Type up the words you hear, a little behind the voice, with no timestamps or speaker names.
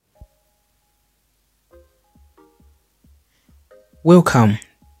Welcome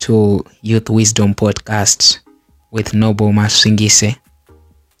to Youth Wisdom Podcast with Noble Masingise.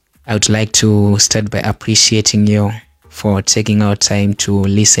 I would like to start by appreciating you for taking out time to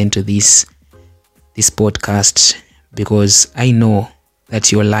listen to this podcast, because I know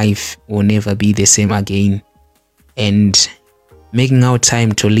that your life will never be the same again, and making out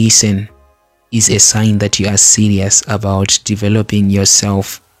time to listen is a sign that you are serious about developing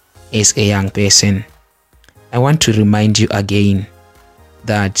yourself as a young person. I want to remind you again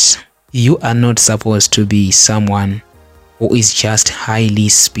that you are not supposed to be someone who is just highly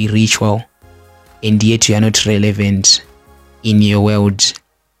spiritual and yet you are not relevant in your world.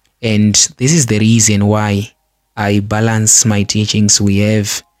 And this is the reason why I balance my teachings. We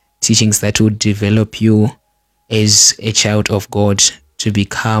have teachings that would develop you as a child of God to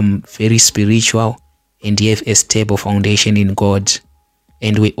become very spiritual and you have a stable foundation in God.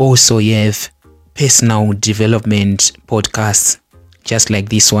 And we also have personal development podcasts just like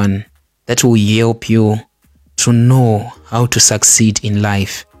this one that will help you to know how to succeed in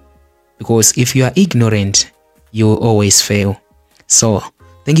life, because if you are ignorant, you will always fail. So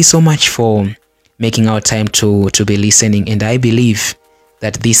thank you so much for making our time to be listening, and I believe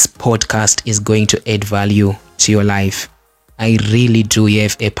that this podcast is going to add value to your life. I really do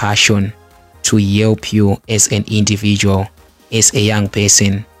have a passion to help you as an individual, as a young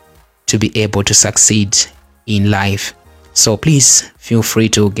person, to be able to succeed in life. So please feel free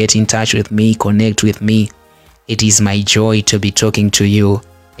to get in touch with me, connect with me. It is my joy to be talking to you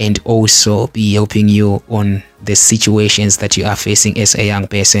and also be helping you on the situations that you are facing as a young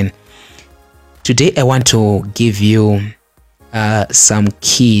person. Today I want to give you some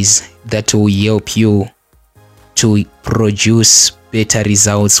keys that will help you to produce better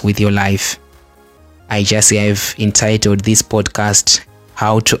results with your life. I just have entitled this podcast,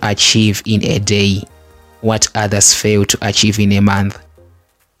 How to Achieve in a Day What Others Fail to Achieve in a Month.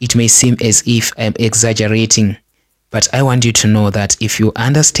 It may seem as if I'm exaggerating, but I want you to know that if you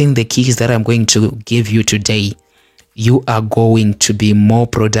understand the keys that I'm going to give you today, you are going to be more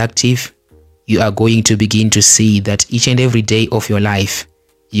productive. You are going to begin to see that each and every day of your life,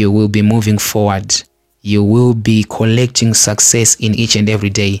 you will be moving forward. You will be collecting success in each and every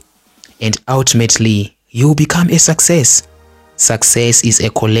day. And ultimately, you will become a success. Success is a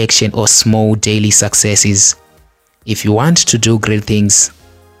collection of small daily successes. If you want to do great things,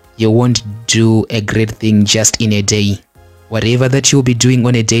 you won't do a great thing just in a day. Whatever that you'll be doing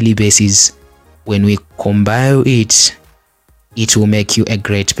on a daily basis, when we combine it, it will make you a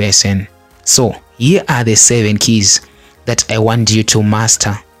great person. So here are the 7 keys that I want you to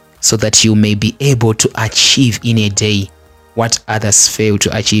master so that you may be able to achieve in a day what others fail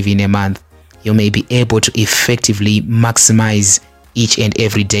to achieve in a month. You may be able to effectively maximize each and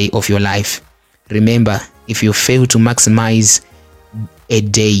every day of your life. Remember, if you fail to maximize a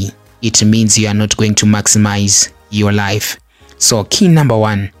day, it means you are not going to maximize your life. So key number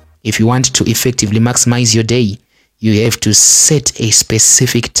 1, if you want to effectively maximize your day, you have to set a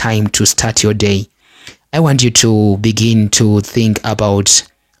specific time to start your day. I want you to begin to think about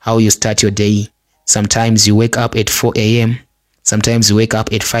how you start your day. Sometimes you wake up at 4 a.m. Sometimes you wake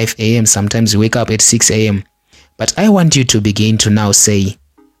up at 5 a.m. Sometimes you wake up at 6 a.m. But I want you to begin to now say,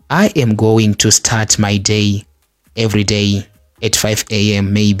 I am going to start my day every day at 5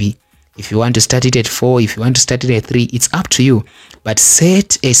 a.m. maybe. If you want to start it at 4, if you want to start it at 3, it's up to you. But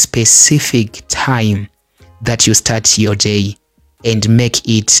set a specific time that you start your day and make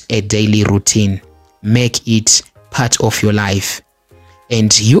it a daily routine. Make it part of your life.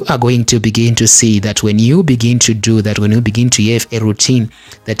 And you are going to begin to see that when you begin to do that, when you begin to have a routine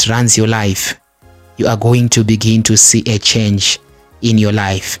that runs your life, you are going to begin to see a change in your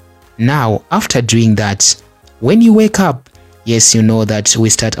life. Now, after doing that, when you wake up, yes, you know that we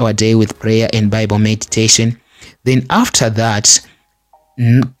start our day with prayer and Bible meditation. Then after that,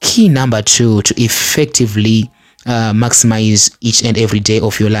 key number 2 to effectively maximize each and every day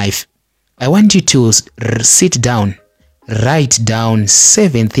of your life, I want you to sit down. Write down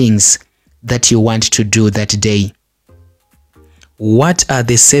 7 things that you want to do that day. What are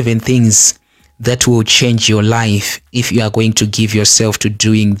the 7 things that will change your life if you are going to give yourself to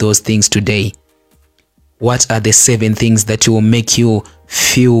doing those things today? What are the 7 things that will make you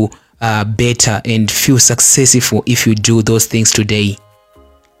feel better and feel successful if you do those things today?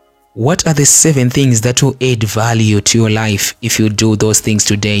 What are the 7 things that will add value to your life if you do those things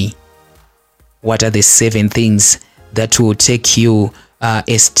today? What are the 7 things that will take you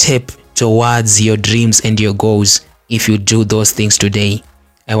a step towards your dreams and your goals if you do those things today?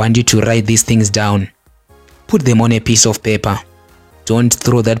 I want you to write these things down. Put them on a piece of paper. Don't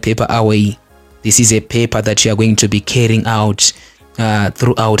throw that paper away. This is a paper that you are going to be carrying out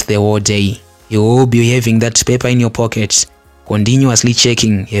throughout the whole day. You will be having that paper in your pocket, continuously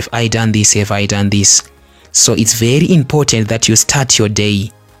checking, have I done this, have I done this? So it's very important that you start your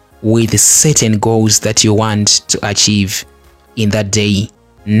day with certain goals that you want to achieve in that day.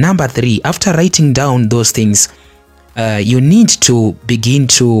 Number 3, after writing down those things, you need to begin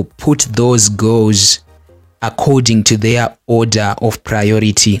to put those goals according to their order of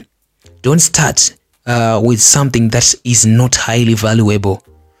priority. Don't start with something that is not highly valuable.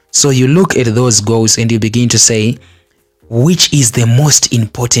 So you look at those goals and you begin to say, which is the most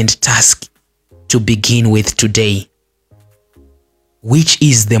important task to begin with today? Which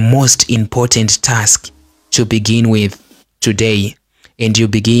is the most important task to begin with today? And you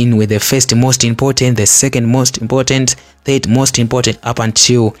begin with the first most important, the second most important, third most important, up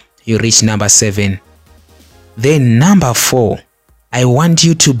until you reach number 7. Then number 4, I want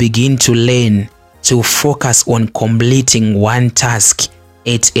you to begin to learn to focus on completing one task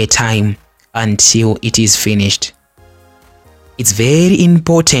at a time until it is finished. It's very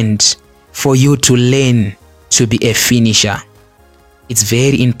important for you to learn to be a finisher. It's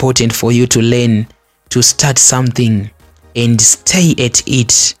very important for you to learn to start something and stay at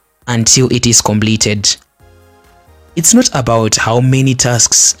it until it is completed. It's not about how many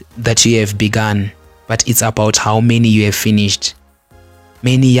tasks that you have begun, but it's about how many you have finished.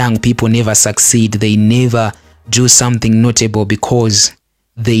 Many young people never succeed. They never do something notable because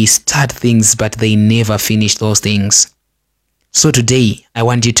they start things but they never finish those things. So today, I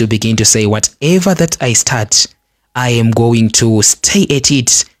want you to begin to say, whatever that I start, I am going to stay at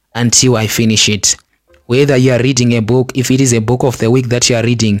it until I finish it. Whether you are reading a book, if it is a book of the week that you are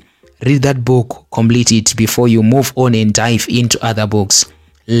reading, read that book, complete it before you move on and dive into other books.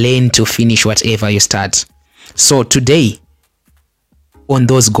 Learn to finish whatever you start. So today, on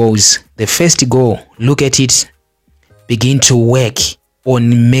those goals, the first goal, look at it, begin to work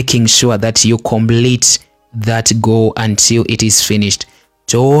on making sure that you complete that goal until it is finished.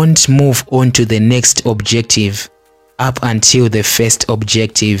 Don't move on to the next objective up until the first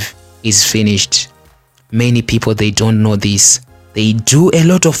objective is finished. Many people, they don't know this. They do a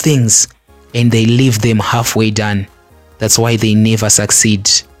lot of things and they leave them halfway done. That's why they never succeed.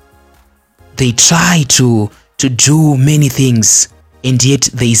 They try to do many things and yet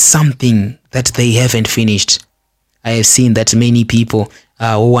there is something that they haven't finished. I have seen that many people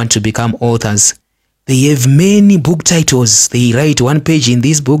who want to become authors, they have many book titles. They write one page in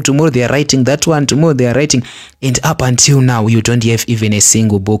this book, tomorrow they are writing that one, tomorrow they are writing, and up until now you don't have even a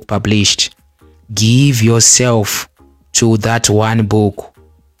single book published. Give yourself to that one book.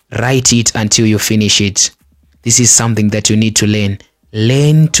 Write it until you finish it. This is something that you need to learn.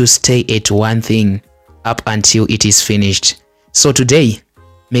 Learn to stay at one thing up until it is finished. So today,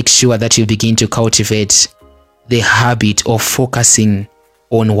 make sure that you begin to cultivate the habit of focusing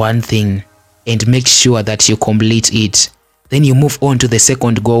on one thing and make sure that you complete it. Then you move on to the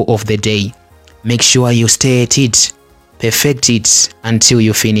second goal of the day. Make sure you stay at it, perfect it until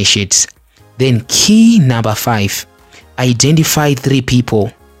you finish it. Then key number 5, identify 3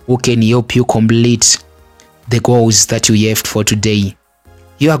 people who can help you complete the goals that you have for today.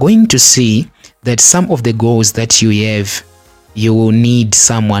 You are going to see that some of the goals that you have, you will need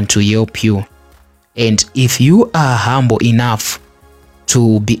someone to help you. And if you are humble enough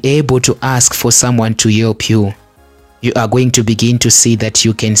to be able to ask for someone to help you, you are going to begin to see that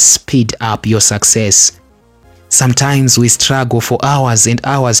you can speed up your success. Sometimes we struggle for hours and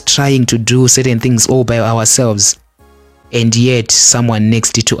hours trying to do certain things all by ourselves, and yet someone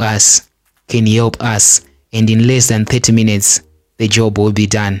next to us can help us, and in less than 30 minutes the job will be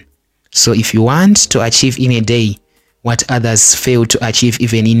done. So if you want to achieve in a day what others fail to achieve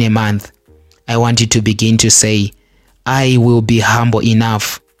even in a month, I want you to begin to say, I will be humble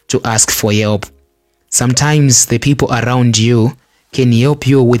enough to ask for help. Sometimes the people around you can help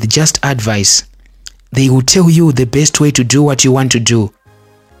you with just advice. They will tell you the best way to do what you want to do.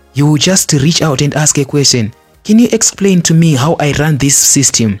 You will just reach out and ask a question. Can you explain to me how I run this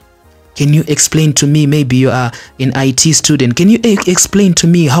system? Can you explain to me, maybe you are an IT student, can you explain to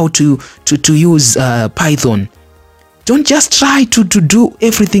me how to use Python? Don't just try to do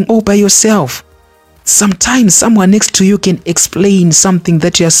everything all by yourself. Sometimes someone next to you can explain something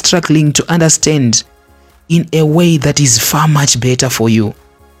that you are struggling to understand in a way that is far much better for you.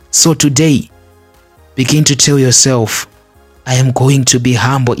 So today, begin to tell yourself, I am going to be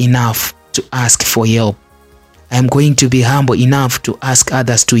humble enough to ask for help. I am going to be humble enough to ask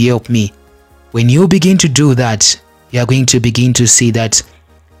others to help me. When you begin to do that, you are going to begin to see that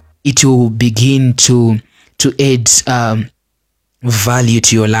it will begin to add value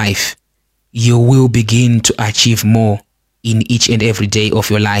to your life. you will begin to achieve more in each and every day of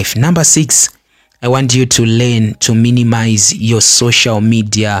your life. Number 6, I want you to learn to minimize your social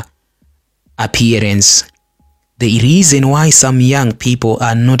media appearance. The reason why some young people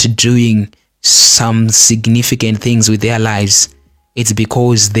are not doing some significant things with their lives, it's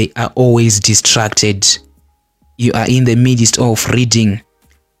because they are always distracted. You are in the midst of reading,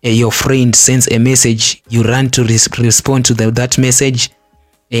 your friend sends a message, you run to respond to that message,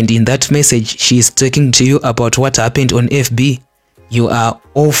 and in that message she is talking to you about what happened on FB. You are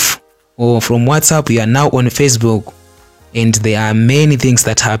off, or from WhatsApp you are now on Facebook, and there are many things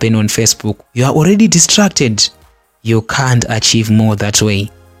that happen on Facebook. You are already distracted. You can't achieve more that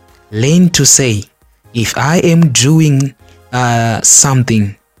way. Learn to say, if I am doing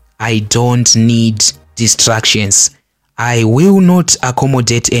something, I don't need distractions. I will not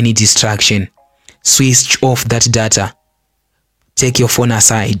accommodate any distraction. Switch off that data. Take your phone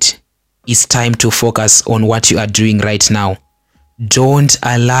aside. It's time to focus on what you are doing right now. Don't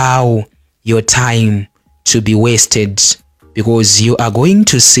allow your time to be wasted, because you are going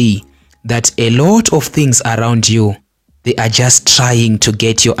to see that a lot of things around you, they are just trying to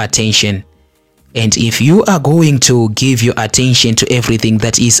get your attention. And if you are going to give your attention to everything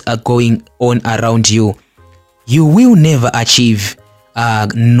that is going on around you, you will never achieve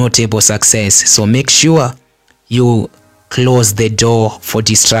notable success. So make sure you close the door for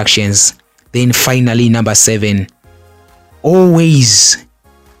distractions. Then finally, number 7, always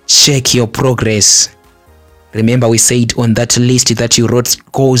check your progress. Remember, we said on that list that you wrote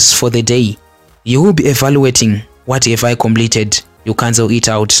goals for the day, you will be evaluating, what have I completed? You cancel it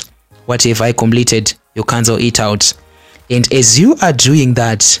out. What have I completed? You cancel it out. And as you are doing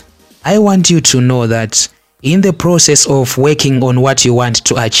that, I want you to know that in the process of working on what you want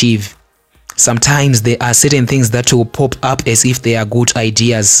to achieve, sometimes there are certain things that will pop up as if they are good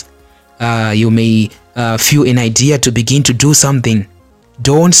ideas. You may feel an idea to begin to do something.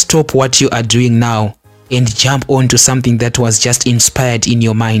 Don't stop what you are doing now and jump onto something that was just inspired in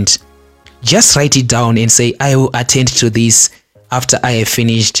your mind. Just write it down and say, I will attend to this after I have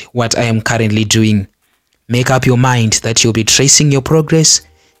finished what I am currently doing. Make up your mind that you'll be tracing your progress,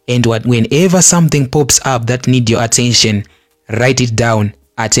 and whenever something pops up that needs your attention, write it down,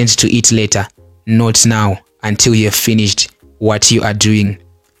 attend to it later, not now, until you have finished what you are doing.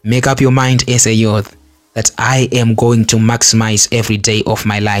 Make up your mind as a youth that I am going to maximize every day of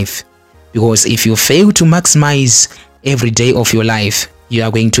my life. Because if you fail to maximize every day of your life, you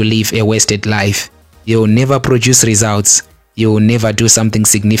are going to live a wasted life. You will never produce results. You will never do something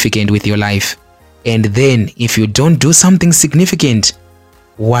significant with your life. And then if you don't do something significant,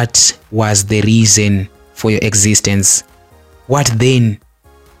 what was the reason for your existence? What then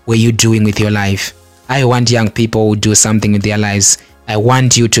were you doing with your life? I want young people who do something with their lives. I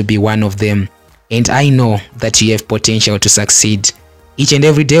want you to be one of them. And I know that you have potential to succeed. Each and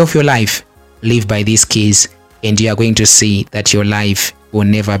every day of your life, live by these keys, and you are going to see that your life will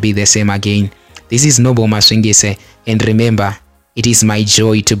never be the same again. This is Noble Maswingise, and remember, it is my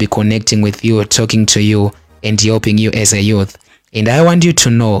joy to be connecting with you, talking to you, and helping you as a youth. And I want you to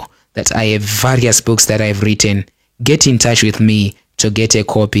know that I have various books that I've written. Get in touch with me to get a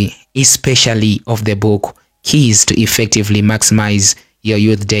copy, especially of the book, Keys to Effectively Maximize Your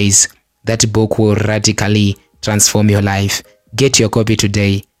Youth Days. That book will radically transform your life. Get your copy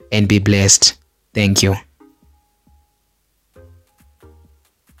today and be blessed. Thank you.